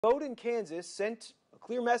Vote in Kansas sent a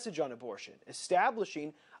clear message on abortion,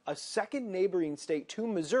 establishing a second neighboring state to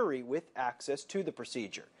Missouri with access to the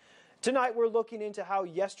procedure. Tonight, we're looking into how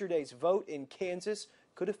yesterday's vote in Kansas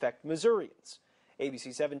could affect Missourians. ABC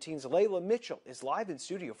 17's Layla Mitchell is live in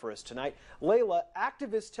studio for us tonight. Layla,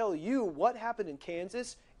 activists tell you what happened in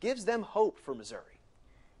Kansas gives them hope for Missouri.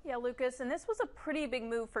 Yeah, Lucas, and this was a pretty big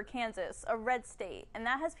move for Kansas, a red state, and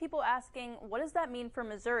that has people asking, what does that mean for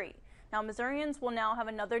Missouri? Now, Missourians will now have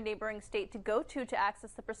another neighboring state to go to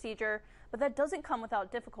access the procedure, but that doesn't come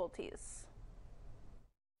without difficulties.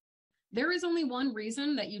 There is only one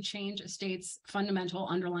reason that you change a state's fundamental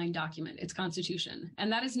underlying document, its constitution,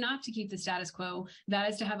 and that is not to keep the status quo, that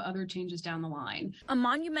is to have other changes down the line. A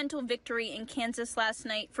monumental victory in Kansas last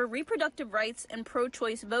night for reproductive rights and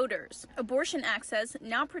pro-choice voters. Abortion access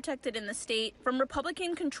now protected in the state from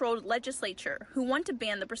Republican-controlled legislature who want to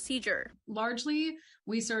ban the procedure. Largely,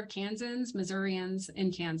 we serve Kansans, Missourians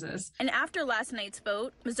in Kansas. And after last night's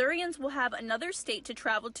vote, Missourians will have another state to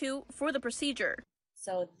travel to for the procedure.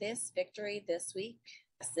 So this victory this week,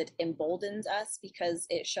 it emboldens us because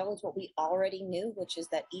it shows what we already knew, which is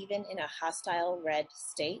that even in a hostile red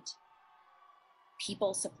state,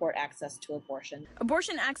 people support access to abortion.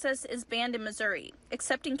 Abortion access is banned in Missouri,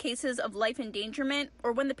 except in cases of life endangerment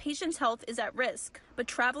or when the patient's health is at risk. But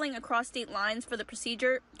traveling across state lines for the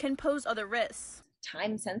procedure can pose other risks.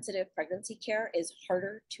 Time-sensitive pregnancy care is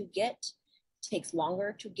harder to get, takes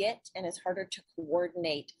longer to get, and it's harder to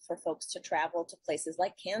coordinate for folks to travel to places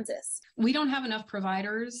like Kansas. We don't have enough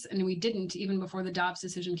providers, and we didn't even before the Dobbs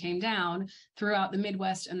decision came down, throughout the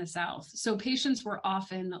Midwest and the South. So patients were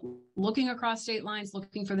often looking across state lines,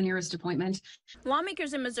 looking for the nearest appointment.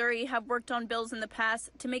 Lawmakers in Missouri have worked on bills in the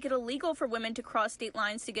past to make it illegal for women to cross state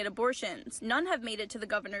lines to get abortions. None have made it to the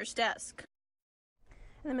governor's desk.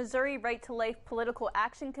 The Missouri Right to Life Political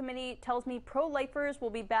Action Committee tells me pro-lifers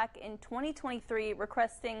will be back in 2023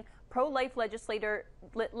 requesting pro-life legislature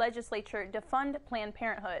defund Planned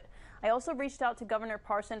Parenthood. I also reached out to Governor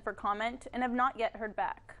Parson for comment and have not yet heard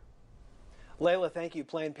back. Layla, thank you.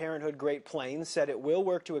 Planned Parenthood Great Plains said it will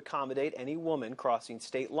work to accommodate any woman crossing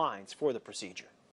state lines for the procedure.